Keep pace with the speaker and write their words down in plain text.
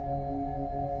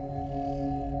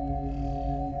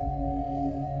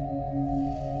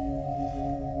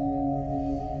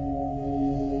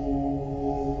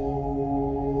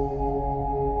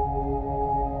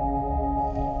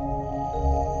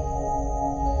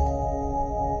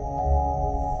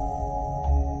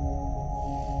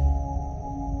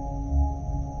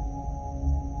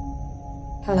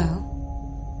Hello.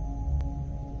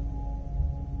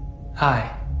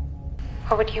 Hi.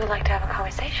 What would you like to have a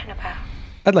conversation about?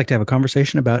 I'd like to have a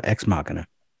conversation about Ex Machina.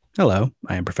 Hello,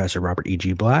 I am Professor Robert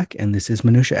E.G. Black, and this is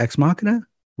Minutia Ex Machina.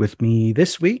 With me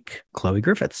this week, Chloe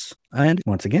Griffiths. And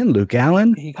once again, Luke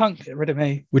Allen. You can't get rid of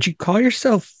me. Would you call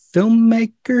yourself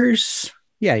filmmakers?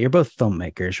 Yeah, you're both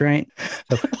filmmakers, right?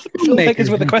 So Filmmakers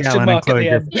with a Luke question Allen mark and at the Chloe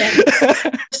end.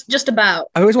 Yeah, just about.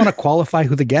 I always want to qualify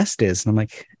who the guest is. And I'm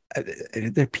like,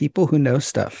 they're people who know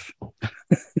stuff.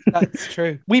 That's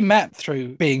true. We met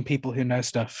through being people who know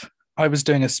stuff. I was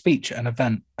doing a speech at an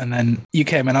event, and then you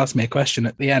came and asked me a question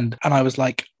at the end, and I was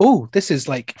like, oh, this is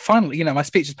like, finally, my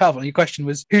speech is powerful. And your question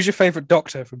was, who's your favorite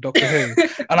doctor from Doctor Who?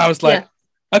 And I was like,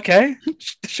 okay,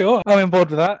 sure, I'm on board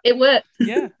with that. It worked.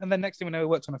 Yeah. And then next thing we know, we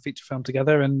worked on a feature film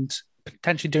together and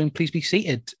potentially doing Please Be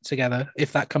Seated together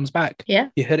if that comes back. Yeah.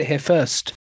 You heard it here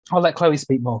first. I'll let Chloe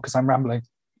speak more because I'm rambling.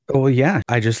 Oh, yeah.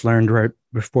 I just learned right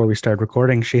before we started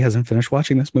recording, she hasn't finished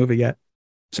watching this movie yet.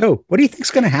 So what do you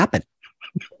think's going to happen?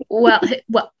 Well,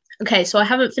 okay, so I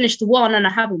haven't finished the one and I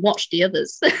haven't watched the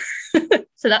others.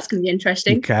 So that's going to be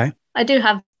interesting. Okay. I don't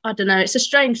know, it's a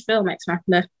strange film, Ex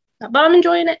Machina, but I'm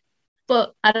enjoying it.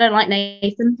 But I don't like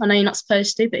Nathan. I know you're not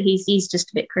supposed to, but he's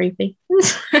just a bit creepy.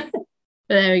 But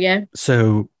there we go.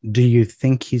 So do you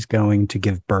think he's going to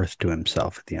give birth to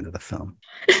himself at the end of the film?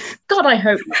 God, I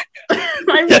hope not.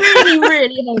 I really,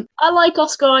 really hope. I like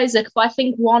Oscar Isaac, but I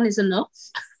think one is enough.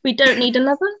 We don't need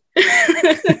another.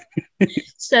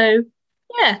 So,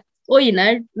 yeah. Or,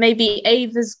 maybe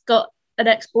Ava's got an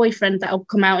ex-boyfriend that'll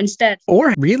come out instead.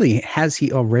 Or really, has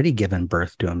he already given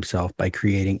birth to himself by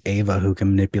creating Ava who can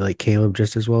manipulate Caleb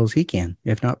just as well as he can,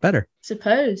 if not better?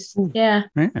 Suppose. Ooh. Yeah.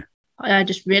 Yeah. I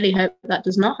just really hope that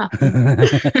does not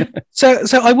happen.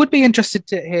 So I would be interested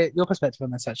to hear your perspective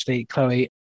on this, actually,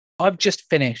 Chloe. I've just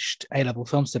finished A-level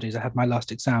film studies. I had my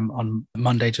last exam on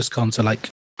Monday just gone, so like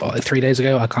 3 days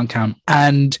ago, I can't count.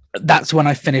 And that's when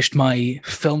I finished my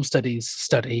film studies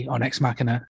study on Ex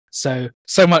Machina. So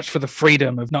much for the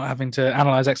freedom of not having to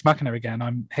analyze Ex Machina again.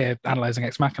 I'm here analyzing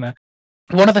Ex Machina.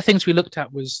 One of the things we looked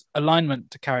at was alignment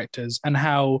to characters and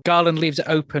how Garland leaves it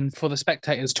open for the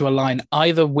spectators to align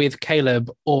either with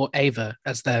Caleb or Ava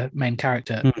as their main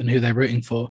character and who they're rooting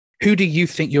for. Who do you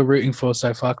think you're rooting for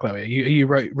so far, Chloe? Are you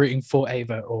rooting for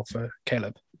Ava or for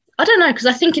Caleb? I don't know, because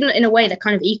I think in a way they're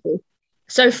kind of equal.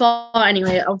 So far,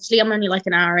 anyway, obviously I'm only like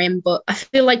an hour in, but I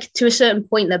feel like to a certain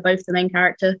point, they're both the main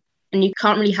character and you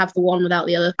can't really have the one without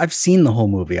the other. I've seen the whole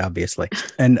movie, obviously,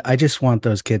 and I just want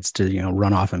those kids to,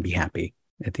 run off and be happy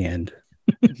at the end.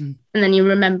 And then you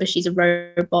remember she's a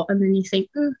robot and then you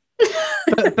think,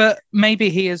 but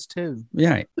maybe he is too.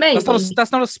 Yeah. Maybe.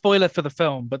 That's not a spoiler for the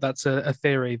film, but that's a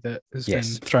theory that has been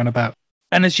thrown about.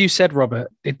 And as you said,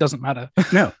 Robert, it doesn't matter.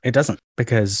 No, it doesn't.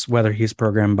 Because whether he's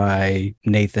programmed by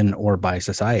Nathan or by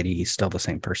society, he's still the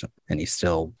same person. And he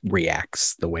still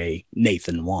reacts the way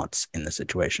Nathan wants in the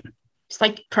situation. It's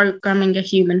like programming a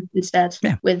human instead,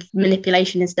 with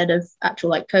manipulation instead of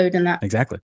actual like code and that.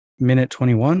 Exactly. Minute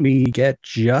 21, we get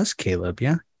just Caleb,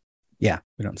 yeah? Yeah,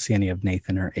 we don't see any of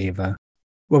Nathan or Ava.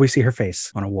 Well, we see her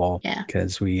face on a wall. Yeah.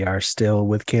 Because we are still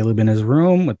with Caleb in his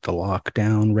room with the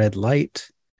lockdown red light.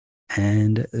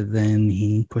 And then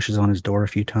he pushes on his door a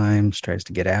few times, tries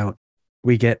to get out.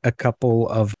 We get a couple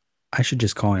of, I should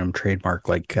just call them trademark,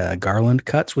 like garland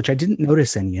cuts, which I didn't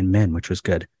notice any in Men, which was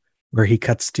good, where he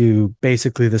cuts to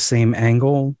basically the same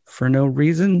angle for no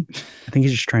reason. I think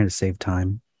he's just trying to save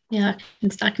time. Yeah,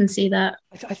 I can see that.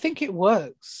 I think it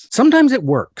works. Sometimes it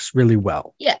works really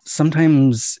well. Yeah.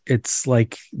 Sometimes it's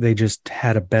like they just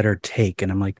had a better take.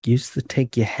 And I'm like, use the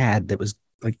take you had that was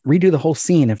like redo the whole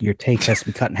scene if your take has to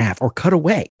be cut in half or cut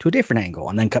away to a different angle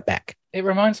and then cut back. It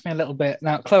reminds me a little bit.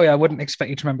 Now, Chloe, I wouldn't expect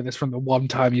you to remember this from the one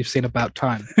time you've seen About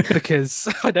Time because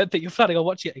I don't think you're planning on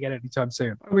watching it again anytime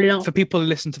soon. Really not. For people who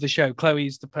listen to the show,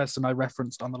 Chloe's the person I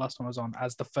referenced on the last one I was on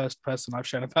as the first person I've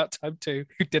shown About Time to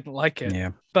who didn't like it.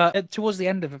 Yeah. But towards the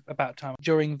end of About Time,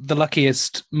 during the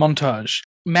luckiest montage,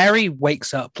 Mary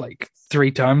wakes up like 3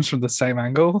 times from the same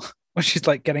angle. When she's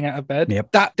like getting out of bed.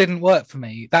 Yep. That didn't work for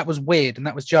me. That was weird and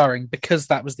that was jarring because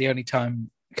that was the only time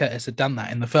Curtis had done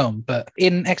that in the film. But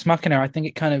in Ex Machina, I think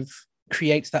it kind of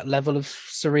creates that level of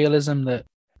surrealism that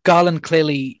Garland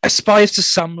clearly aspires to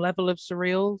some level of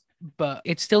surreal, but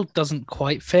it still doesn't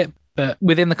quite fit. But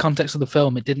within the context of the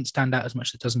film, it didn't stand out as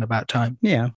much as it does in About Time.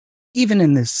 Yeah. Even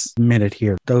in this minute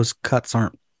here, those cuts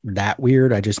aren't that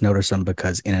weird. I just noticed them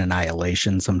because in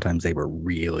Annihilation, sometimes they were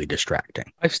really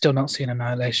distracting. I've still not seen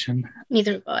Annihilation.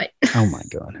 Neither have I. Oh my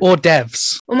God. Or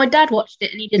Devs. Well, my dad watched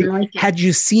it and he didn't like it. Had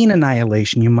you seen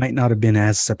Annihilation, you might not have been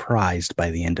as surprised by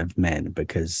the end of Men,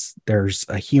 because there's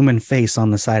a human face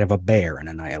on the side of a bear in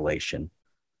Annihilation.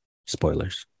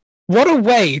 Spoilers. What a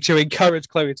way to encourage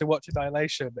Chloe to watch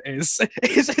Annihilation is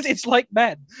it's like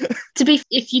Men.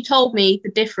 If you told me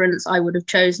the difference, I would have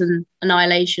chosen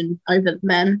Annihilation over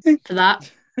Men for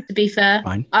that. To be fair,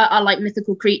 Fine. I like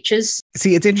mythical creatures.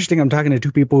 See, it's interesting. I'm talking to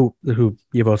two people who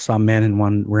you both saw Men and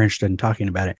one were interested in talking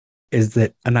about it. Is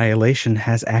that Annihilation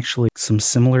has actually some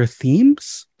similar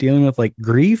themes dealing with like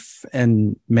grief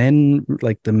and men,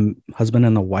 like the husband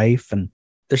and the wife, and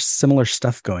there's similar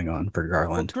stuff going on for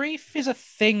Garland. Well, grief is a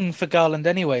thing for Garland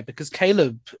anyway, because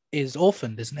Caleb is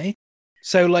orphaned, isn't he?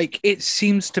 So like it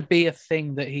seems to be a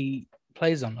thing that he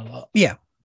plays on a lot. Yeah.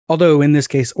 Although in this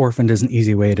case, orphaned is an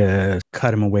easy way to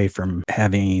cut him away from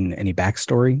having any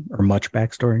backstory or much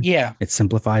backstory. Yeah. It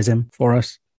simplifies him for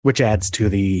us, which adds to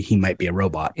the he might be a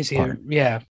robot Is he? part.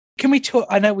 Yeah. Can we talk?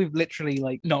 I know we've literally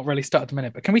like not really started a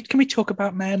minute, but can we talk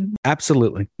about Men?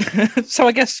 Absolutely. So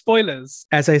I guess spoilers.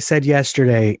 As I said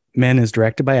yesterday, Men is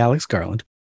directed by Alex Garland.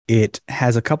 It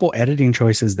has a couple editing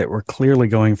choices that were clearly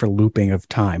going for looping of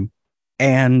time.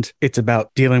 And it's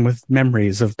about dealing with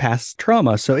memories of past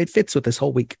trauma. So it fits with this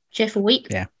whole week. Cheerful week.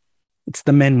 Yeah. It's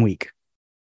the Men week.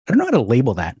 I don't know how to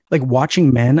label that. Like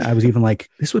watching Men, I was even like,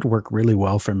 this would work really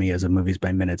well for me as a Movies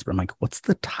by Minutes. But I'm like, what's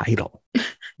the title?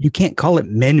 You can't call it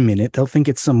Men Minute. They'll think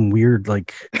it's some weird,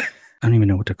 like, I don't even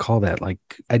know what to call that. Like,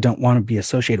 I don't want to be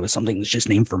associated with something that's just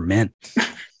named for men.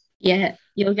 Yeah,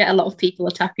 you'll get a lot of people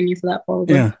attacking you for that,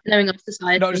 probably. Yeah. Knowing of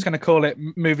society. You're not just going to call it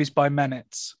Movies by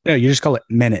Minutes. No, you just call it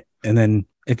Minute. And then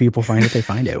if people find it, they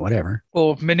find it, whatever.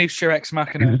 Or Minutia Ex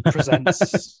Machina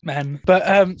presents Men.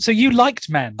 But so you liked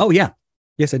Men. Oh, yeah.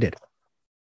 Yes, I did.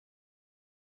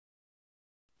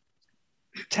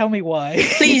 Tell me why.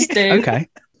 Please do. Okay.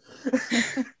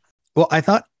 Well, I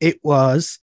thought it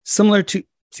was similar to,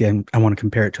 I want to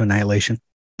compare it to Annihilation.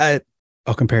 I'll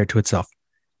compare it to itself.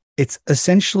 It's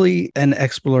essentially an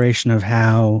exploration of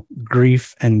how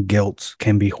grief and guilt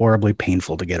can be horribly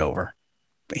painful to get over.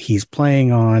 He's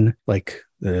playing on like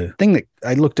the thing that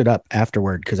I looked it up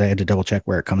afterward because I had to double check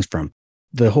where it comes from.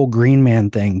 The whole Green Man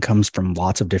thing comes from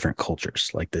lots of different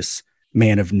cultures, like this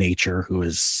man of nature who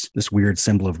is this weird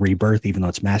symbol of rebirth, even though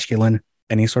it's masculine.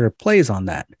 And he sort of plays on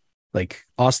that. Like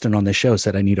Austin on the show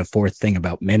said, I need a fourth thing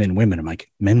about men and women. I'm like,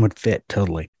 men would fit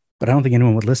totally. But I don't think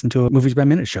anyone would listen to a Movies by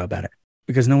Minute show about it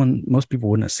because most people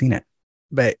wouldn't have seen it.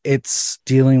 But it's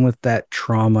dealing with that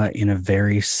trauma in a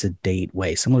very sedate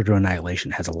way. Similar to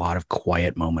Annihilation, has a lot of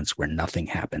quiet moments where nothing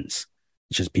happens.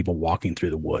 It's just people walking through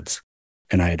the woods.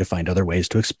 And I had to find other ways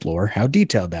to explore how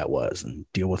detailed that was and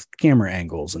deal with camera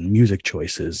angles and music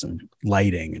choices and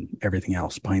lighting and everything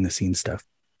else, behind the scenes stuff.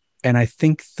 And I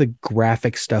think the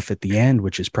graphic stuff at the end,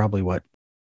 which is probably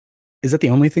is that the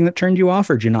only thing that turned you off,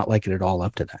 or did you not like it at all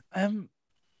up to that?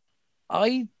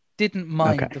 I didn't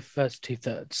mind the first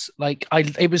 2/3. Like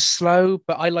it was slow,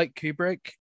 but I like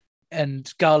Kubrick,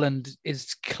 and Garland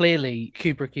is clearly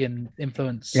Kubrickian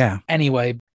influence. Yeah.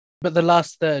 Anyway, but the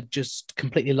last third just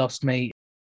completely lost me.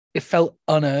 It felt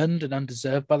unearned and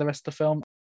undeserved by the rest of the film.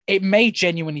 It may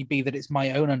genuinely be that it's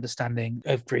my own understanding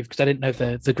of grief because I didn't know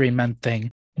the Green Man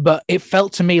thing. But it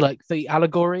felt to me like the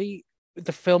allegory,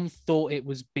 the film thought it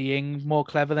was being more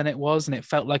clever than it was. And it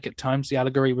felt like at times the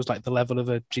allegory was like the level of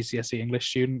a GCSE English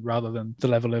student rather than the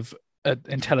level of an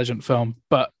intelligent film.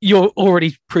 But you're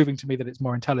already proving to me that it's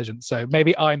more intelligent. So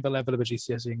maybe I'm the level of a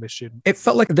GCSE English student. It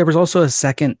felt like there was also a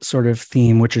second sort of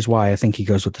theme, which is why I think he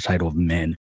goes with the title of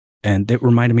Men. And it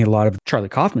reminded me a lot of Charlie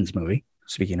Kaufman's movie.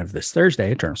 Speaking of this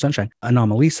Thursday, Eternal Sunshine,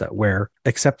 Anomalisa, where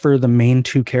except for the main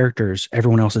two characters,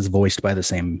 everyone else is voiced by the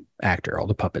same actor. All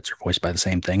the puppets are voiced by the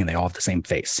same thing and they all have the same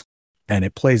face. And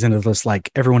it plays into this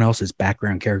like everyone else's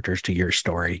background characters to your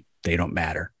story. They don't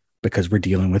matter because we're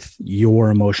dealing with your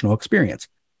emotional experience.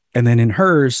 And then in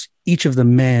hers, each of the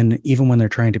men, even when they're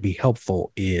trying to be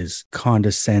helpful, is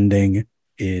condescending,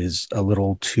 is a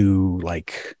little too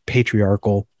like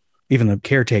patriarchal. Even the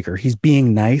caretaker, he's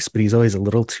being nice, but he's always a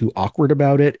little too awkward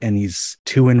about it and he's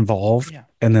too involved. Yeah.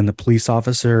 And then the police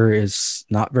officer is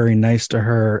not very nice to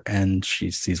her. And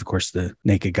she sees, of course, the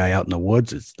naked guy out in the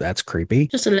woods. That's creepy.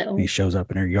 Just a little. He shows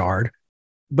up in her yard.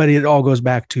 But it all goes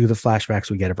back to the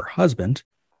flashbacks we get of her husband.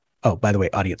 Oh, by the way,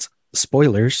 audience,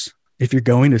 spoilers. If you're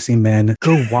going to see Men,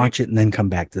 go watch it and then come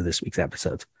back to this week's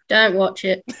episodes. Don't watch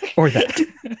it. Or that.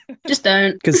 Just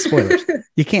don't. Because spoilers.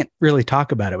 You can't really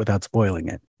talk about it without spoiling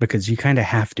it because you kind of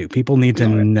have to. People need to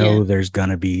know there's going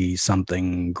to be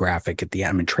something graphic at the end.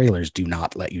 I mean, trailers do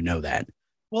not let you know that.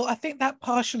 Well, I think that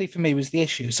partially for me was the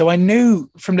issue. So I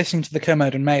knew from listening to the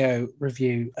Kermode and Mayo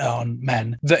review on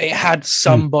Men that it had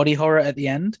some body horror at the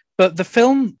end, but the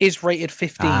film is rated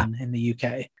 15 in the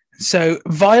UK. So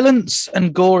violence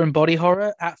and gore and body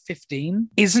horror at 15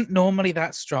 isn't normally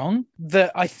that strong.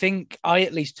 That I think I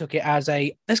at least took it as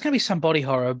there's going to be some body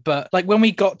horror, but like when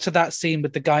we got to that scene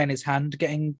with the guy in his hand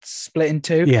getting split in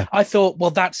two, I thought,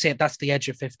 well, that's it. That's the edge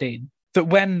of 15. But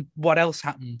when what else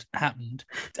happened,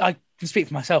 I can speak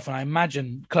for myself, and I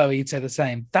imagine Chloe, you'd say the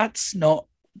same. That's not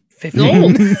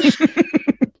 15. No.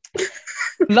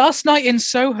 Last Night in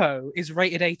Soho is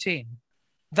rated 18.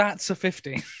 That's a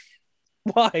 15.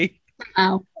 Why?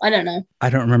 Wow, I don't know. I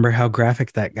don't remember how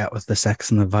graphic that got with the sex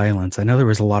and the violence. I know there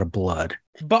was a lot of blood.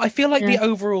 But I feel like the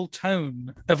overall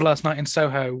tone of Last Night in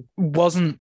Soho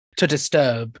wasn't to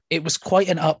disturb. It was quite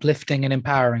an uplifting and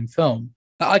empowering film.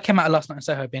 I came out of Last Night in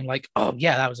Soho being like, oh,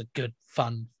 yeah, that was a good,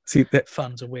 fun. See,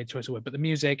 fun's a weird choice of word, but the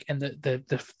music and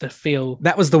the feel.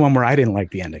 That was the one where I didn't like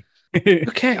the ending.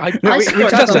 Okay, we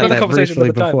touched on that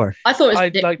briefly before. I thought I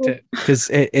liked it because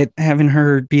it having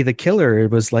her be the killer,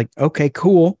 it was like, okay,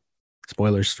 cool.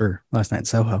 Spoilers for Last Night in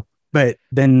Soho, but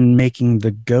then making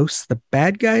the ghosts the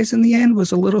bad guys in the end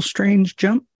was a little strange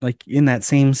jump. Like in that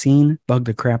same scene, bugged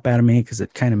the crap out of me because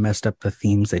it kind of messed up the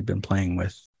themes they'd been playing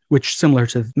with. Which, similar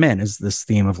to Men, is this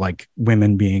theme of like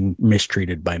women being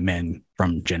mistreated by men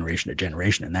from generation to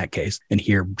generation in that case, and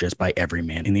here just by every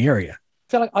man in the area.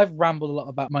 I feel like I've rambled a lot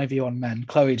about my view on Men.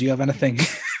 Chloe, do you have anything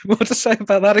more to say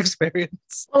about that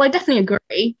experience? Well, I definitely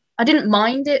agree. I didn't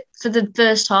mind it for the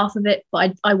first half of it,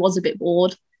 but I was a bit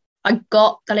bored. I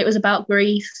got that it was about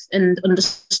grief and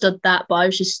understood that, but I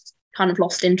was just kind of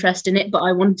lost interest in it. But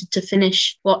I wanted to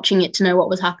finish watching it to know what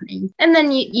was happening. And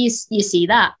then you see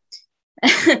that.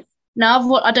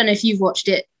 Now, I don't know if you've watched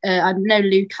it. I know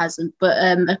Luke hasn't, but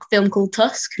a film called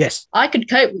Tusk. Yes. I could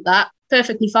cope with that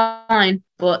perfectly fine,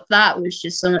 but that was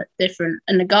just somewhat different.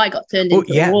 And the guy got turned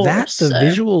into a wolf. The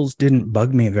visuals didn't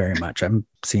bug me very much. I've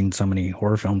seen so many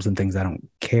horror films and things. I don't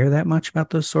care that much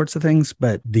about those sorts of things,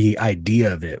 but the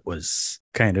idea of it was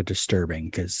kind of disturbing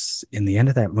because in the end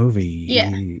of that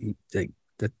movie,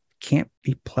 that can't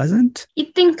be pleasant.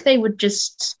 You'd think they would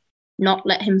just not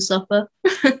let him suffer.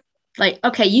 Like,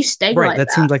 okay, you stay right. Like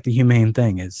that seems like the humane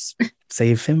thing is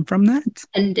save him from that.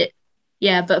 End it.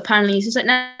 Yeah, but apparently he's just like,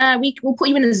 nah, we'll put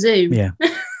you in a zoo. Yeah.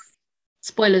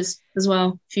 Spoilers as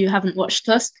well, if you haven't watched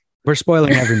Tusk. We're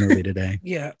spoiling every movie today.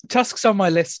 Yeah, Tusk's on my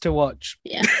list to watch.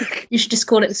 Yeah, you should just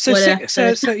call it the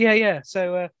spoiler.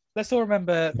 So let's all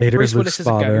remember Vader's Bruce Willis is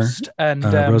a ghost and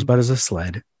Rosebud is a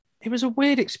sled. It was a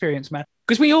weird experience, man.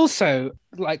 Because we also,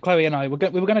 like Chloe and I, we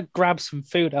were going to grab some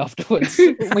food afterwards.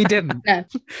 We didn't. No,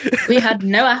 we had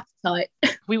no appetite.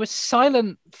 We were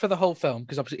silent for the whole film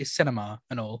because obviously it's cinema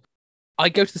and all. I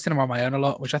go to the cinema on my own a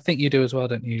lot, which I think you do as well,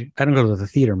 don't you? I don't go to the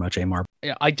theater much anymore.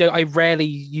 Yeah, I don't. I rarely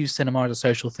use cinema as a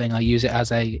social thing. I use it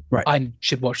as I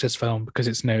should watch this film because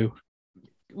it's new.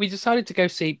 We decided to go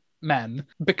see Men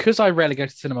because I rarely go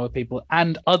to cinema with people,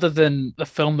 and other than the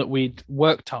film that we'd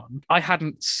worked on, I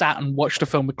hadn't sat and watched a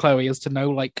film with Chloe as to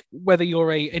know like whether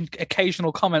you're an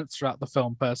occasional comments throughout the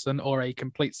film person or a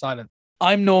complete silent.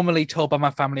 I'm normally told by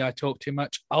my family I talk too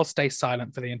much. I'll stay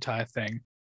silent for the entire thing.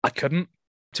 I couldn't.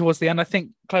 Towards the end, I think,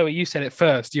 Chloe, you said it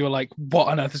first. You were like, what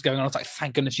on earth is going on? I was like,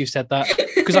 thank goodness you said that.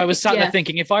 Because I was sat there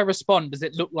thinking, if I respond, does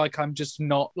it look like I'm just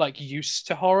not like used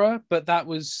to horror? But that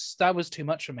was too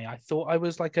much for me. I thought I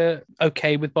was like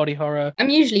okay with body horror. I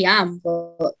usually am,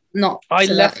 but not. I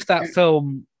left that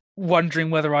film wondering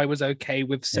whether I was okay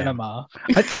with cinema.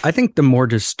 I think the more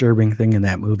disturbing thing in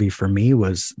that movie for me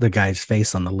was the guy's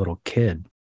face on the little kid.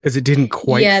 Because it didn't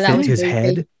quite fit his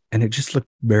head. And it just looked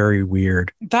very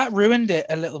weird. That ruined it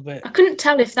a little bit. I couldn't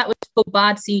tell if that was for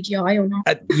bad CGI or not.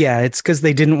 It's because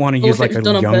they didn't want to use like a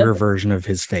younger version of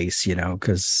his face,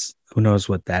 because who knows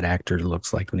what that actor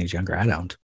looks like when he's younger. I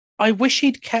don't. I wish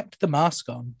he'd kept the mask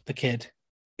on, the kid.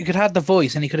 He could have had the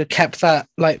voice and he could have kept that,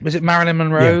 like, was it Marilyn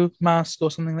Monroe mask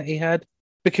or something that he had?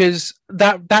 Because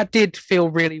that did feel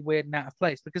really weird and out of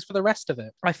place. Because for the rest of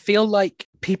it, I feel like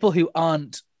people who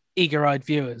aren't eager-eyed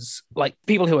viewers, like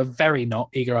people who are very not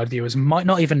eager-eyed viewers, might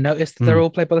not even notice that they're all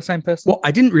played by the same person. Well,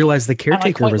 I didn't realize the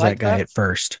caretaker was that guy at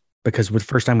first, because the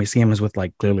first time we see him is with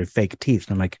like clearly fake teeth.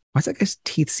 And I'm like, why does that guy's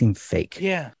teeth seem fake?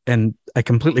 Yeah. And I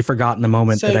completely forgot in the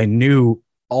moment that I knew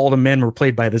all the men were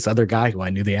played by this other guy who I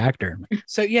knew the actor.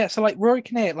 So like Rory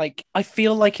Kinnear, like I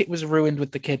feel like it was ruined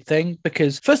with the kid thing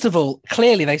because first of all,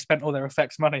 clearly they spent all their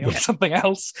effects money on something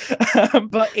else.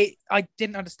 But I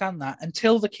didn't understand that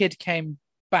until the kid came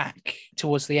back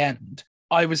towards the end.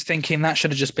 I was thinking that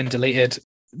should have just been deleted.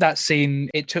 That scene,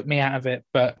 it took me out of it.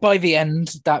 But by the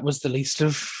end, that was the least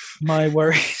of my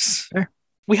worries.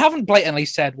 We haven't blatantly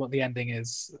said what the ending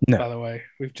is, by the way.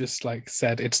 We've just like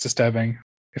said it's disturbing.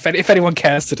 If anyone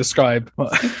cares to describe.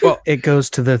 Well, it goes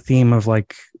to the theme of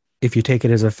like, if you take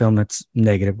it as a film that's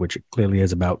negative, which it clearly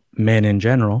is about men in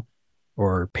general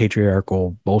or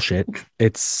patriarchal bullshit,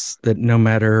 it's that no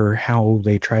matter how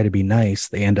they try to be nice,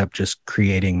 they end up just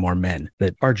creating more men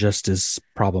that are just as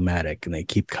problematic and they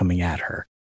keep coming at her.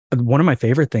 One of my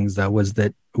favorite things, though, was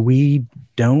that we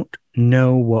don't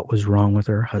know what was wrong with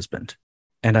her husband.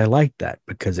 And I like that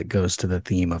because it goes to the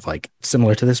theme of like,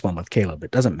 similar to this one with Caleb,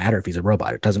 it doesn't matter if he's a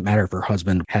robot. It doesn't matter if her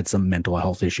husband had some mental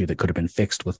health issue that could have been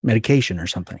fixed with medication or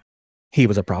something. He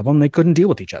was a problem. They couldn't deal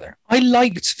with each other. I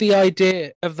liked the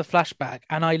idea of the flashback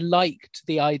and I liked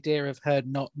the idea of her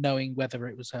not knowing whether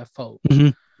it was her fault. Mm-hmm.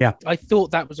 Yeah. I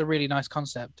thought that was a really nice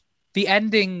concept. The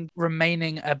ending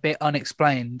remaining a bit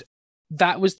unexplained,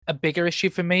 that was a bigger issue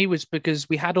for me, was because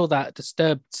we had all that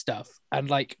disturbed stuff and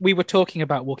like we were talking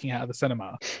about walking out of the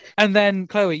cinema. And then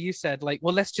Chloe, you said like,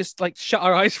 well, let's just like shut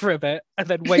our eyes for a bit and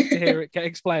then wait to hear it get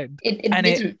explained.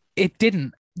 It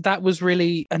didn't. That was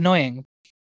really annoying.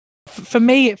 For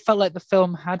me, it felt like the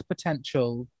film had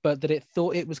potential, but that it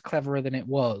thought it was cleverer than it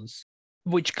was,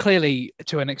 which clearly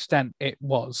to an extent it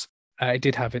was. It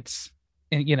did have its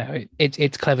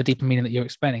it's clever, deeper meaning that you're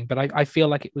explaining, but I feel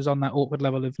like it was on that awkward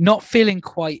level of not feeling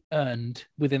quite earned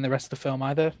within the rest of the film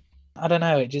either. I don't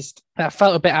know. That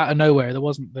felt a bit out of nowhere. There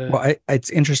wasn't the... Well, it's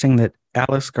interesting that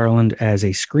Alice Garland, as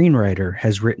a screenwriter,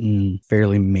 has written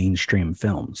fairly mainstream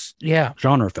films. Yeah.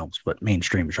 Genre films, but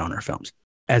mainstream genre films.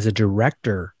 As a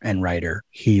director and writer,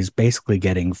 he's basically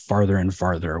getting farther and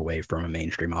farther away from a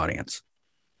mainstream audience.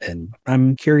 And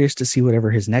I'm curious to see whatever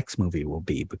his next movie will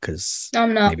be, because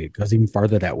maybe it goes even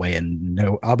farther that way. And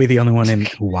no, I'll be the only one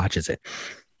who watches it.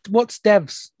 What's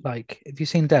Devs like? Have you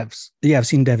seen Devs? Yeah, I've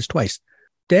seen Devs twice.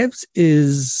 Devs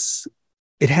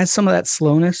it has some of that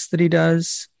slowness that he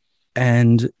does.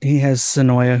 And he has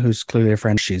Sonoya, who's clearly a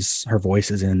friend. Her voice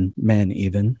is in Men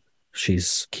even.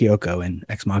 She's Kyoko in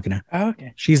Ex Machina. Oh,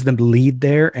 okay. She's the lead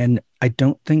there. And I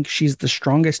don't think she's the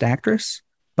strongest actress,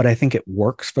 but I think it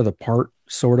works for the part,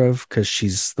 sort of, because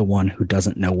she's the one who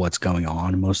doesn't know what's going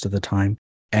on most of the time.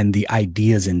 And the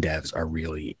ideas in Devs are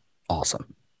really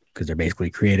awesome because they're basically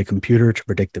create a computer to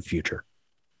predict the future.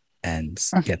 And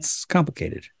it gets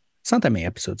complicated. It's not that many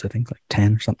episodes, I think, like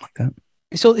 10 or something like that.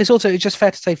 It's also just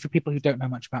fair to say for people who don't know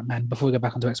much about Men, before we go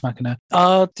back onto Ex Machina,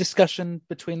 our discussion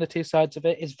between the two sides of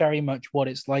it is very much what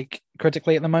it's like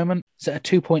critically at the moment. It's at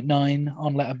a 2.9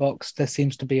 on Letterboxd. There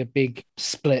seems to be a big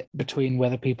split between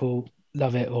whether people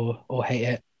love it or hate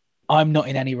it. I'm not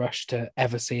in any rush to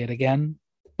ever see it again,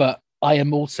 but I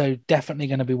am also definitely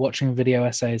going to be watching video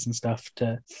essays and stuff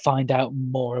to find out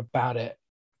more about it.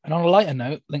 And on a lighter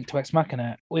note, linked to Ex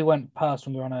Machina, we went past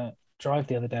when we were on a drive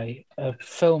the other day of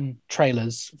film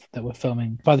trailers that were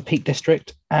filming by the Peak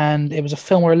District, and it was a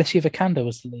film where Alicia Vikander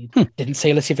was the lead. Didn't see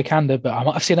Alicia Vikander, but I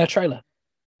might have seen her trailer.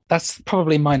 That's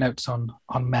probably my notes on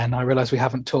Men. I realize we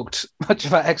haven't talked much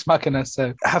about Ex Machina,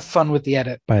 so have fun with the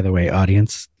edit. By the way,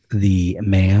 audience, the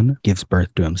man gives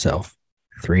birth to himself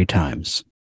 3 times,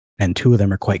 and 2 of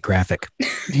them are quite graphic.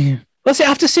 Yeah. Well, see,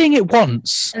 after seeing it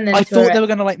once, I thought they were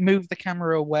going to like move the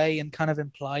camera away and kind of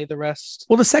imply the rest.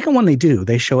 Well, the second one they do.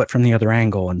 They show it from the other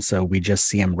angle, and so we just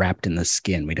see him wrapped in the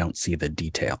skin. We don't see the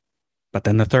detail. But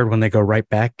then the third one, they go right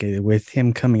back with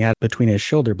him coming out between his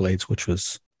shoulder blades, which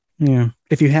was,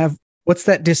 if you have, what's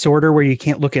that disorder where you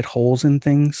can't look at holes in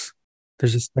things?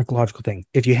 There's a psychological thing.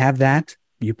 If you have that,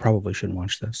 you probably shouldn't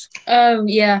watch this. Oh,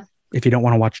 yeah. If you don't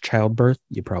want to watch childbirth,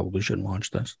 you probably shouldn't watch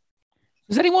this.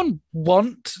 Does anyone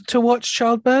want to watch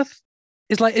childbirth?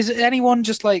 Is anyone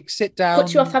just like sit down,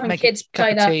 put you off having make kids, a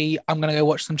cup of tea, I'm going to go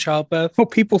watch some childbirth? Well,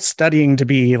 people studying to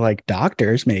be like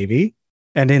doctors, maybe.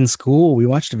 And in school, we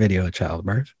watched a video of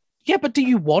childbirth. Yeah, but do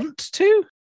you want to?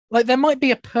 Like, there might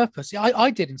be a purpose.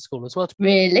 I did in school as well.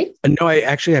 Really? No,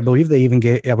 I believe they even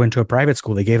I went to a private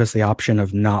school. They gave us the option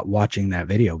of not watching that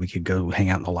video. We could go hang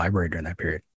out in the library during that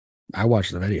period. I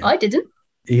watched the video. I didn't.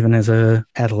 Even as a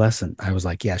adolescent, I was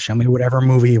like, yeah, show me whatever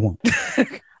movie you want.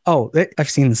 I've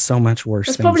seen so much worse.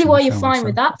 That's probably why you're fine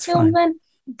with that film then.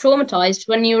 Traumatized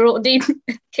when you were all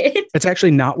kid. It's actually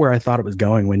not where I thought it was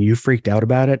going. When you freaked out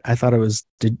about it, I thought it was,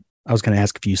 I was going to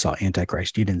ask if you saw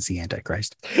Antichrist. You didn't see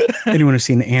Antichrist. Anyone who's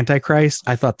seen Antichrist?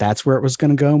 I thought that's where it was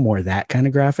going to go, more that kind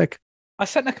of graphic. I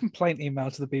sent a complaint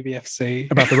email to the BBFC.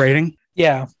 About the rating?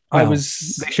 Yeah. Well, they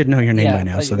should know your name by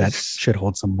now, so that was... should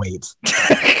hold some weight.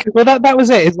 Well, that was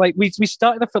it. It's like we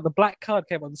started the film, the black card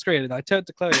came on the screen, and I turned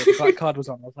to Chloe, and the black card was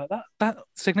on. I was like, that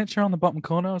signature on the bottom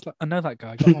corner? I was like, I know that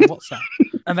guy. I got him on WhatsApp.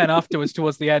 And then afterwards,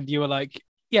 towards the end, you were like,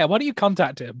 yeah, why don't you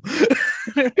contact him?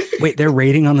 Wait, their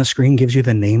rating on the screen gives you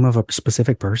the name of a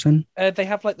specific person? They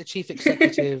have like the chief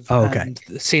executive and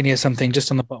the senior something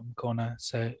just on the bottom corner.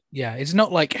 So yeah, it's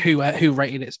not like who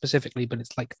rated it specifically, but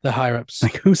it's like the higher ups.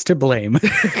 Like who's to blame?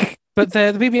 But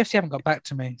the BBFC haven't got back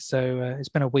to me, so it's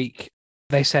been a week.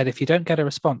 They said if you don't get a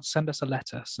response, send us a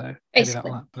letter. So maybe that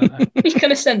will happen. He's going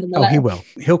to send them a letter. He will.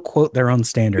 He'll quote their own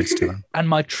standards to them. And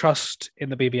my trust in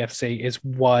the BBFC is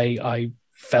why I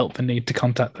felt the need to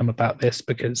contact them about this,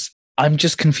 because I'm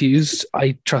just confused.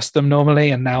 I trust them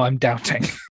normally, and now I'm doubting.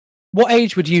 What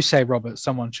age would you say, Robert,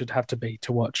 someone should have to be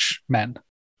to watch Men?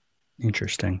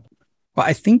 Interesting. Well,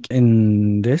 I think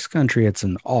in this country it's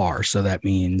an R, so that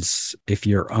means if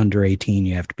you're under 18,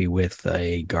 you have to be with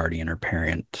a guardian or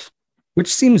parent,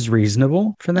 which seems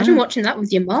reasonable for them. Imagine watching that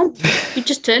with your mom. You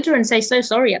just turn to her and say, so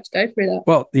sorry you had to go through that.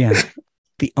 Well, yeah.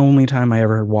 The only time I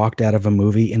ever walked out of a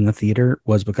movie in the theater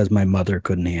was because my mother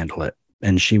couldn't handle it.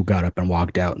 And she got up and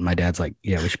walked out, and my dad's like,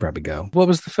 yeah, we should probably go. What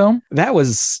was the film? That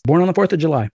was Born on the 4th of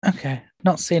July. Okay,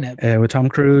 not seen it. With Tom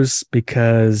Cruise,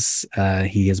 because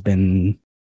he has been,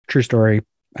 true story,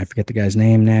 I forget the guy's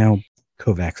name now,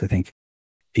 Kovacs, I think.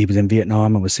 He was in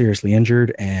Vietnam and was seriously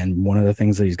injured, and one of the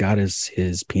things that he's got is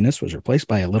his penis was replaced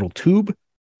by a little tube,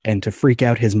 and to freak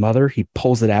out his mother, he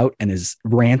pulls it out and is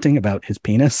ranting about his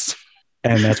penis,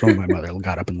 and that's when my mother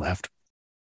got up and left.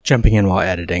 Jumping in while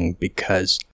editing,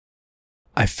 because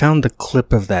I found the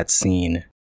clip of that scene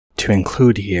to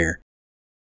include here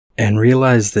and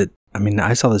realized that,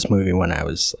 I saw this movie when I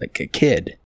was like a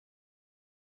kid.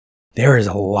 There is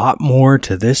a lot more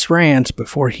to this rant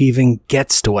before he even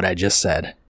gets to what I just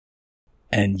said.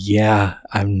 And yeah,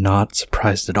 I'm not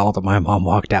surprised at all that my mom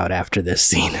walked out after this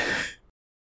scene.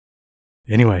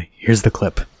 Anyway, here's the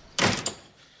clip.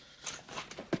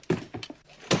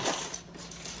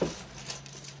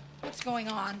 What's going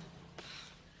on?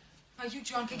 Are you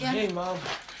drunk again? Hey, Mom.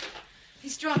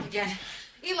 He's drunk again.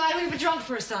 Eli, we were drunk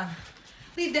for a son.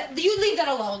 Leave that. You leave that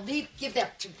alone. Give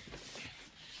that to.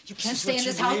 You can't stay in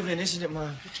this house. This is what you believe in, isn't it,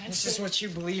 Mom? This is what you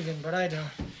believe in, but I don't.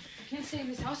 You can't stay in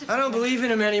this house. I don't believe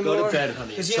in him anymore. Go to bed, honey.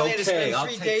 Because he only had to spend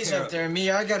 3 days up there, and me,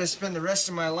 I got to spend the rest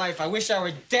of my life. I wish I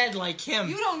were dead like him.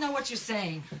 You don't know what you're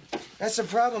saying. That's the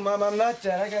problem, Mom. I'm not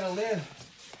dead. I got to live.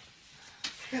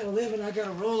 I got to live, and I got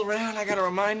to roll around. I got to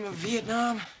remind him of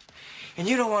Vietnam. And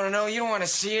you don't want to know. You don't want to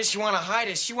see us. You want to hide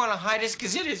us. You want to hide us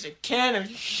because it is a can of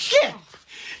shit.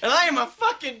 And I am a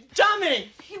fucking dummy.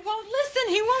 He won't listen.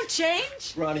 He won't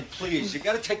change. Ronnie, please. You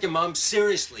got to take your mom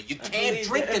seriously. You can't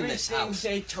drink in this house.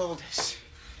 They told us.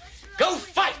 Go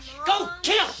fight. Go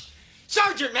kill.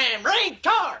 Sergeant man, rain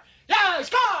car. Yeah,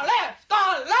 car left.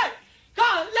 Car left.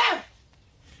 Car left.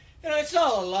 You know, it's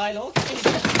all a lie, though.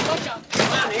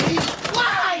 Ronnie.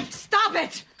 Lie! Stop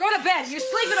it. Go to bed. You're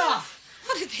sleeping off.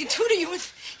 What did they do to you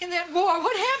in that war?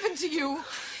 What happened to you?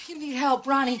 You need help,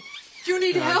 Ronnie. You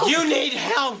need help. You need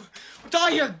help. With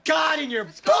all your God and your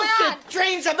bullshit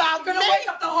dreams about You're gonna wake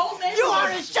up the whole neighborhood. You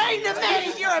are ashamed of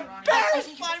me. You're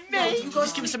embarrassed by me. You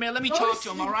guys give him some air. Let me talk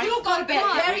to him, all right? You go to bed.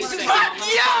 Very soon. Fuck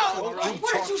you!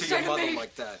 What did you say to me?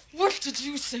 Like that. What did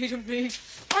you say to me?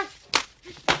 Mom!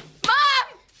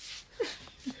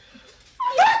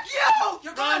 Fuck you!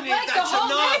 You're gonna Ronnie, wake the that's whole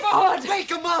enough. neighborhood. Wake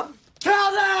them up.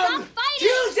 Tell them. Stop fighting.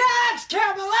 Cusacks,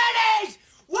 Carmelites,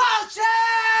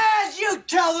 Waltzes. You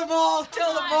tell them all.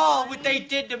 Tell them all what they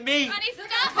did to me. Ronnie,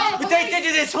 stop it. What they did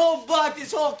to this whole block,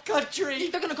 this whole country.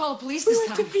 They're gonna call the police We this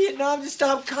went to time. Vietnam to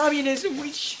stop communism.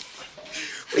 We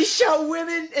shot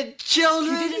women and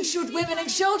children. You didn't shoot women and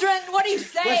children. What are you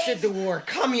saying? What said the war?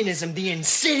 Communism, the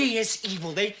insidious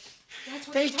evil. They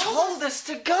told us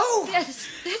to go. Yes,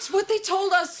 that's what they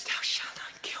told us. Thou shalt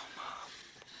not kill, Mom.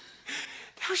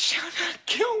 Thou shalt not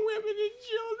kill women and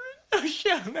children. Thou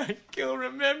shalt not kill,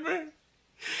 remember?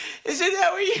 Isn't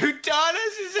that what you taught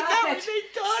us? Isn't that what they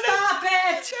taught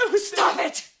us? Stop it! Stop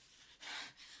it!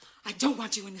 I don't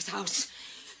want you in this house.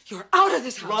 You're out of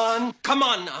this house. Ron, come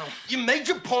on now. You made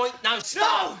your point. Now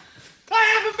stop. I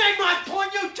haven't made my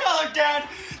point. You tell her, Dad.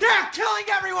 They're killing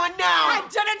everyone now. I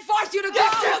didn't force you to go.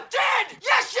 Yes, you did.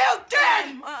 Yes, you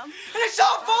did. Mom. And it's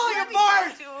all falling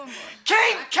apart.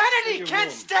 King Kennedy,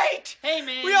 Kent State. Hey,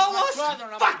 man. We all my lost brother,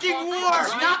 I'm fucking talking war. to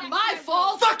It's you, not my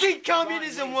fault. Fucking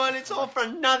communism won. It's all for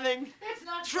nothing. It's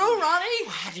not true, Ronnie.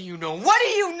 How do you know? What do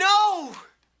you know?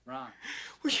 Ron.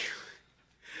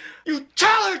 You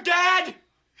tell her, Dad.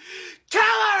 Tell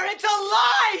her it's a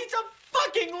lie. It's a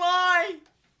fucking lie.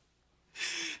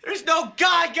 There's no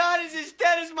God. God is as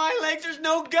dead as my legs. There's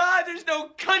no God. There's no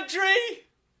country.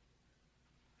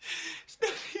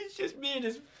 It's just me in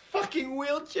this fucking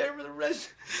wheelchair for the rest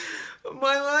of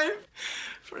my life.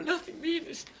 For nothing, me in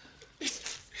this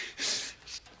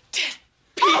dead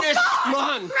penis.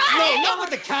 Mom, no, not with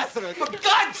the catheter. For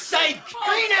God's sake!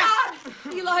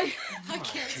 Penis! Eli, I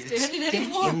can't stand it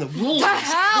anymore. in the room. The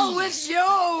hell with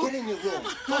you! Get in your room.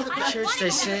 The church, they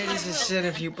say it is a sin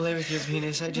if you play with your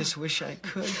penis. I just wish I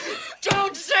could.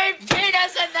 Don't say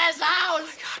penis in this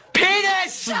house!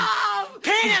 Penis! No!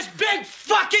 Penis! Big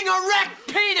fucking erect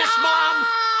penis, Mom!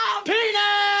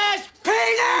 Penis!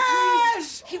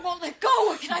 Penis! He won't let go.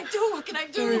 What can I do? What can I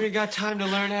Don't do? even got time to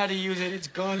learn how to use it. It's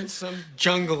gone in some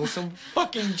jungle, some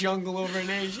fucking jungle over in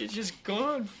Asia. It's just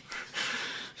gone.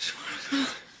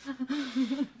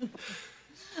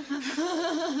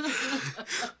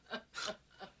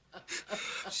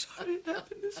 Sorry it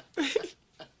happened this way.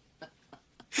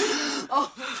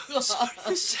 Oh, God. Sorry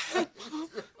it's sad,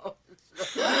 Mom.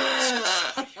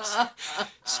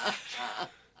 Sorry.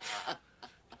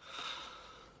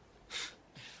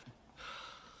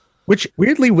 Which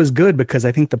weirdly was good because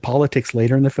I think the politics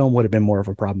later in the film would have been more of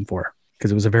a problem for her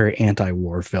because it was a very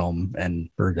anti-war film and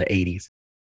for the 80s.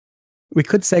 We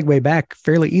could segue back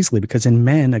fairly easily because in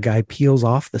Men, a guy peels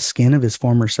off the skin of his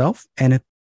former self and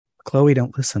Chloe,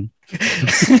 don't listen.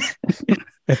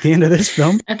 At the end of this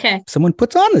film, Okay. someone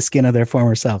puts on the skin of their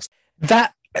former selves.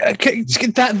 That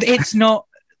it's not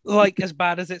like as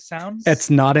bad as it sounds. It's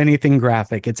not anything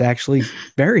graphic. It's actually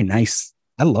very nice.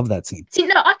 I love that scene. See,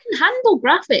 no, I can handle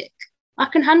graphic. I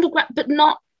can handle but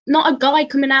not a guy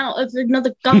coming out of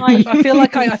another guy. I feel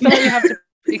like we have to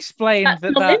explain That's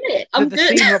that the limit. I'm the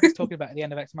good. scene Rob was talking about at the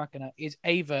end of Ex Machina is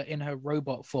Ava in her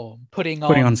robot form putting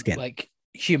on skin, like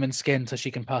human skin so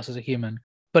she can pass as a human.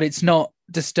 But it's not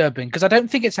disturbing because I don't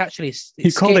think it's actually.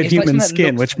 He called it human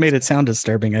skin, which made it sound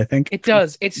disturbing. I think it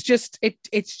does. It's just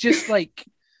like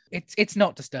it's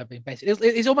not disturbing. Basically,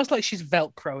 it's almost like she's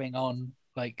velcroing on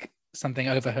like something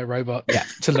over her robot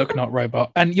to look not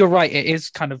robot. And you're right, it is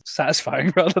kind of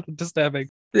satisfying rather than disturbing.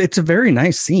 It's a very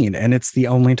nice scene, and it's the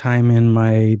only time in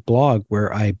my blog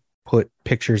where I put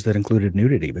pictures that included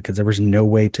nudity because there was no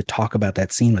way to talk about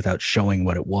that scene without showing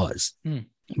what it was.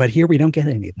 But here we don't get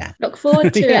any of that. Look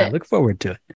forward to it. Look forward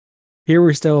to it. Here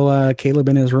we're still Caleb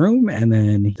in his room, and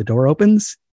then the door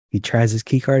opens. He tries his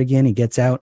key card again. He gets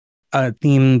out. A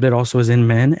theme that also is in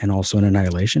Men and also in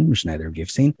Annihilation, which neither of you have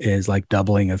seen, is like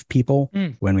doubling of people.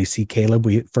 When we see Caleb,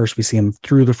 we see him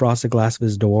through the frosted glass of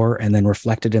his door and then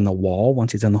reflected in the wall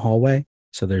once he's in the hallway.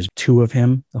 So there's two of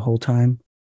him the whole time.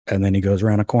 And then he goes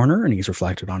around a corner and he's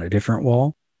reflected on a different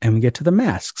wall. And we get to the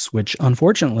masks, which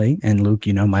unfortunately, and Luke,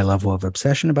 you know my level of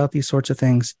obsession about these sorts of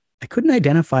things, I couldn't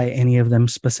identify any of them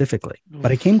specifically,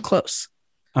 but I came close.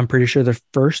 I'm pretty sure the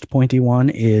first pointy one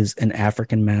is an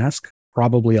African mask.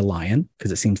 Probably a lion,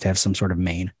 because it seems to have some sort of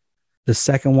mane. The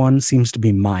second one seems to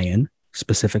be Mayan,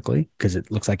 specifically, because it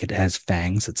looks like it has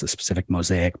fangs. It's a specific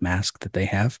mosaic mask that they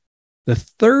have. The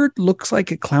third looks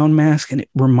like a clown mask, and it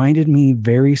reminded me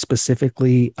very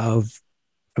specifically of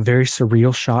a very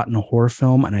surreal shot in a horror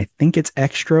film, and I think it's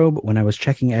xtro, but when I was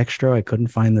checking xtro, I couldn't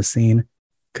find the scene,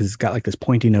 because it's got like this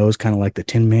pointy nose, kind of like the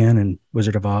Tin Man in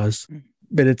Wizard of Oz.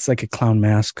 But it's like a clown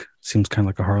mask. Seems kind of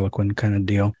like a Harlequin kind of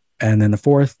deal. And then the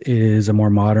fourth is a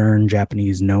more modern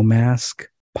Japanese no mask,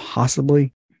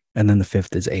 possibly. And then the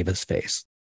fifth is Ava's face.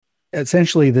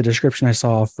 Essentially, the description I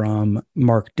saw from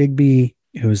Mark Digby,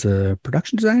 who's the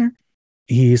production designer,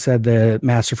 he said the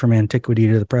master from antiquity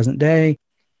to the present day.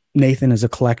 Nathan is a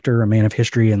collector, a man of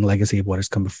history and legacy of what has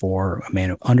come before, a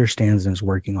man who understands and is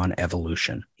working on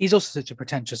evolution. He's also such a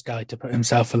pretentious guy to put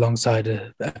himself alongside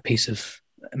a piece of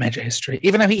major history,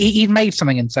 even though he made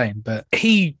something insane, but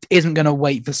he isn't going to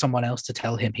wait for someone else to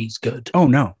tell him he's good. Oh,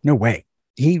 no way.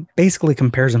 He basically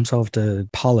compares himself to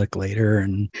Pollock later,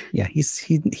 and yeah, he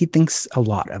thinks a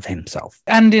lot of himself.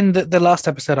 And in the last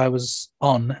episode I was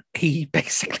on, he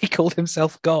basically called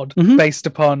himself God based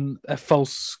upon a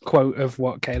false quote of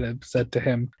what Caleb said to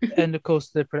him. And of course,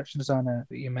 the production designer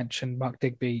that you mentioned, Mark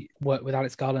Digby, worked with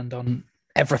Alex Garland on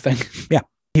everything. Yeah,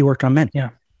 he worked on Men.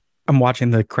 Yeah. I'm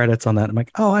watching the credits on that. I'm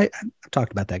like, oh, I've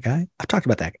talked about that guy. I've talked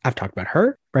about that. I've talked about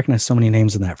her. Recognize so many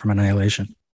names in that from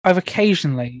Annihilation. I've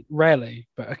occasionally, rarely,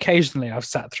 but occasionally I've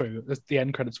sat through the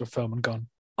end credits of a film and gone,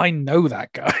 I know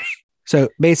that guy. So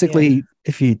basically,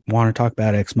 if you want to talk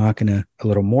about Ex Machina a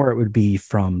little more, it would be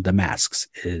from the masks.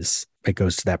 It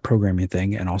goes to that programming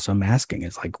thing, and also masking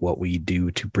is like what we do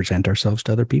to present ourselves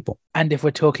to other people. And if we're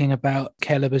talking about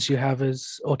Caleb as you have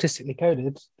as autistically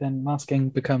coded, then masking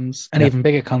becomes an even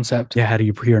bigger concept. Yeah, how do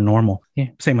you appear normal? Yeah.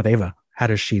 Same with Ava. How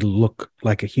does she look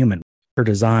like a human? Her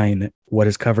design, what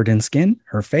is covered in skin,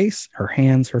 her face, her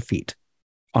hands, her feet.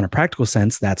 On a practical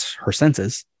sense, that's her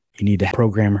senses. You need to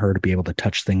program her to be able to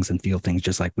touch things and feel things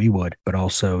just like we would, but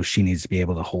also she needs to be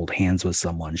able to hold hands with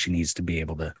someone. She needs to be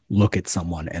able to look at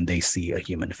someone and they see a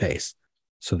human face,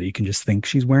 so that you can just think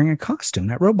she's wearing a costume.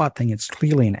 That robot thing, it's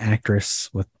clearly an actress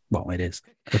with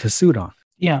a suit on.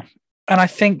 Yeah. And I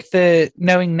think that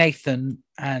knowing Nathan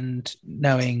and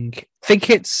I think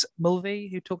it's Mulvey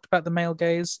who talked about the male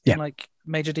gaze in like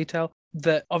major detail,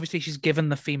 that obviously she's given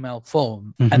the female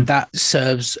form and that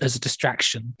serves as a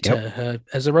distraction to her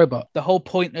as a robot. The whole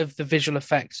point of the visual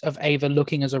effects of Ava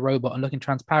looking as a robot and looking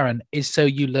transparent is so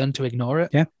you learn to ignore it.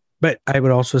 Yeah. But I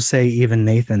would also say even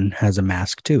Nathan has a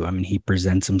mask too. I mean, he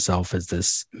presents himself as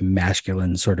this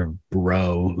masculine sort of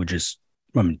bro who just,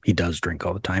 he does drink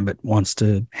all the time, but wants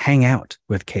to hang out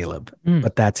with Caleb.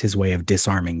 But that's his way of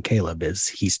disarming Caleb, is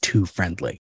he's too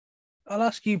friendly. I'll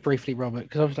ask you briefly, Robert,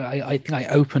 because obviously I think I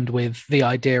opened with the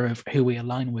idea of who we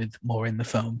align with more in the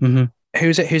film.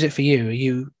 Who's it for you? Are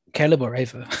you Caleb or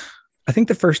Ava? I think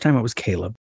the first time it was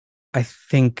Caleb. I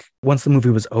think once the movie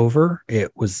was over,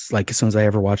 it was like as soon as I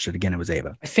ever watched it again, it was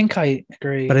Ava. I think I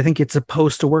agree. But I think it's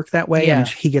supposed to work that way. Yeah. I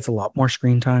mean, he gets a lot more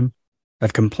screen time.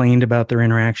 I've complained about their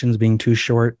interactions being too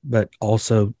short, but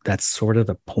also that's sort of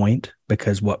the point,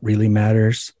 because what really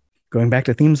matters, going back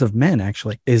to themes of men,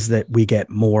 actually, is that we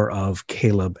get more of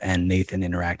Caleb and Nathan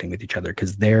interacting with each other,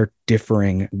 because their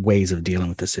differing ways of dealing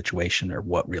with the situation are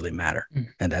what really matter.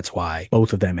 And that's why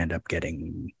both of them end up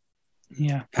getting...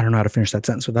 Yeah. I don't know how to finish that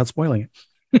sentence without spoiling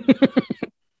it.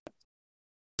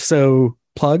 So,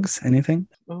 plugs, anything?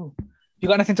 Oh, you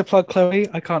got anything to plug, Chloe?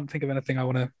 I can't think of anything I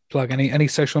want to plug. Any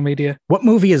social media? What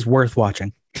movie is worth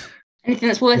watching? Anything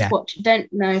that's worth watching? Don't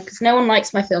know, because no one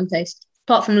likes my film taste,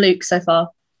 apart from Luke so far,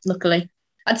 luckily.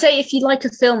 I'd say if you like a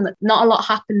film that not a lot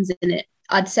happens in it,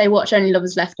 I'd say watch Only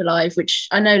Lovers Left Alive, which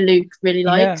I know Luke really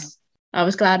likes. I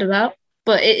was glad about.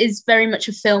 But it is very much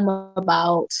a film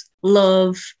about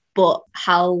love, but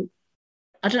how,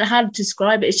 I don't know how to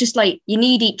describe it. It's just like you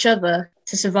need each other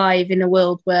to survive in a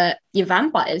world where you're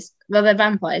vampires. Well, they're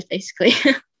vampires, basically.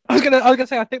 I was gonna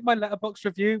say, I think my Letterboxd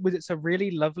review was it's a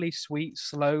really lovely, sweet,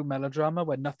 slow melodrama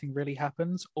where nothing really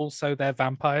happens. Also, they're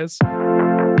vampires.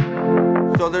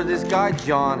 So there's this guy,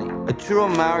 Johnny, a true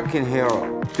American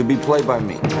hero, to be played by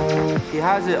me. He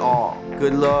has it all.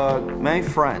 Good luck, many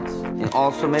friends, and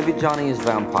also maybe Johnny is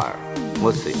vampire.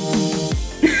 We'll see.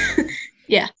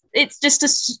 Yeah, it's just a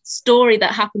story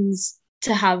that happens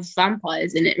to have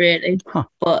vampires in it, really.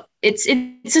 But it's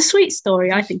a sweet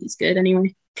story. I think it's good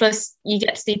anyway. Plus, you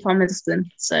get to see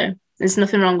Palmerston, so there's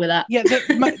nothing wrong with that. Yeah,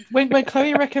 when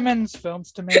Chloe recommends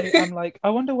films to me, I'm like, I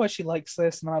wonder why she likes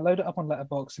this, and I load it up on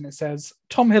Letterboxd, and it says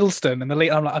Tom Hiddleston, and the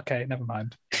lead. I'm like, okay, never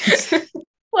mind.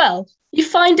 Well, you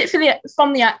find it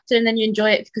from the actor, and then you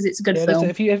enjoy it because it's a good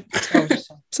film.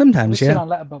 Sometimes, yeah. On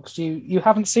Letterboxd, you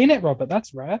haven't seen it, Robert.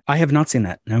 That's rare. I have not seen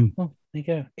that. No. Oh, there you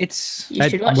go. You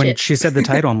should watch when it. she said the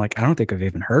title, I'm like, I don't think I've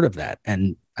even heard of that,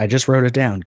 and I just wrote it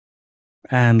down.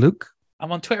 And Luke.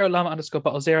 I'm on Twitter at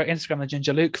llama_bottle0, Instagram the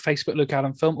Ginger Luke, Facebook Luke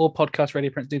Allen Film, all podcasts, radio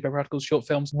prints, newspaper articles, short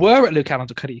films were at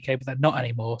lukeallen.co.uk, but they're not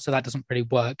anymore, so that doesn't really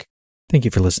work. Thank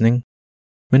you for listening.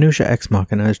 Minutia Ex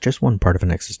Machina is just one part of an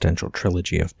existential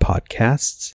trilogy of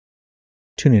podcasts.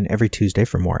 Tune in every Tuesday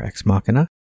for more Ex Machina,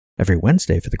 every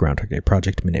Wednesday for the Groundhog Day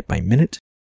Project Minute by Minute,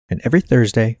 and every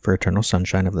Thursday for Eternal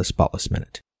Sunshine of the Spotless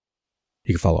Minute.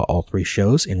 You can follow all three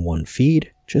shows in one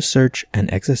feed. Just search An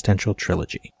Existential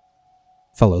Trilogy.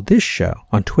 Follow this show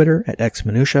on Twitter at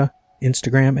xminutia,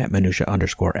 Instagram at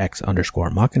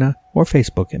minutia_x_machina, or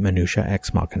Facebook at minutia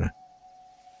x machina.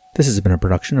 This has been a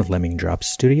production of Lemming Drops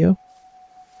Studio.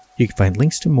 You can find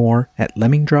links to more at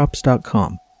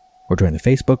lemmingdrops.com or join the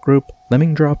Facebook group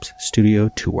Lemming Drops Studio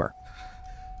Tour.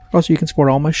 Also, you can support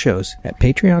all my shows at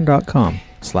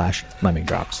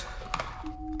patreon.com/lemmingdrops.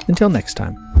 Until next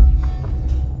time.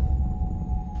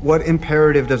 What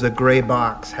imperative does a gray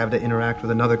box have to interact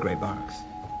with another gray box?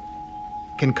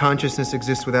 Can consciousness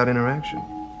exist without interaction?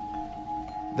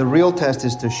 The real test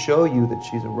is to show you that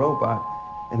she's a robot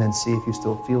and then see if you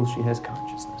still feel she has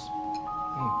consciousness.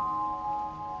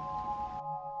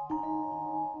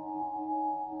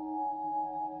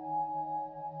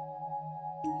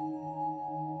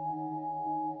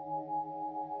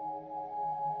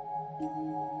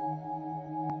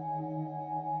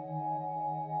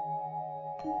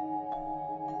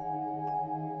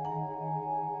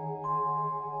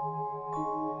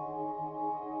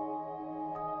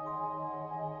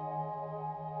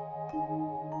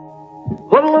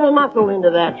 Put a little muscle into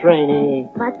that, trainee.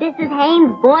 But this is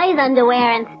Haines' boys'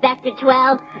 underwear, Inspector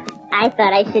 12. I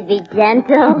thought I should be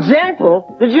gentle.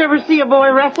 Gentle? Did you ever see a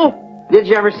boy wrestle? Did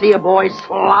you ever see a boy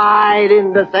slide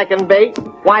into second base?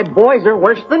 Why, boys are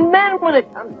worse than men when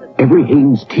it comes to... Every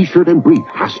Hanes t-shirt and brief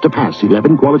has to pass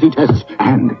 11 quality tests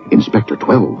and Inspector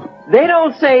 12. They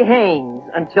don't say Hanes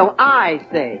until I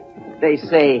say they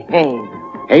say Hanes.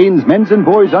 Hanes men's and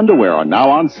boys' underwear are now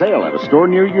on sale at a store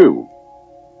near you.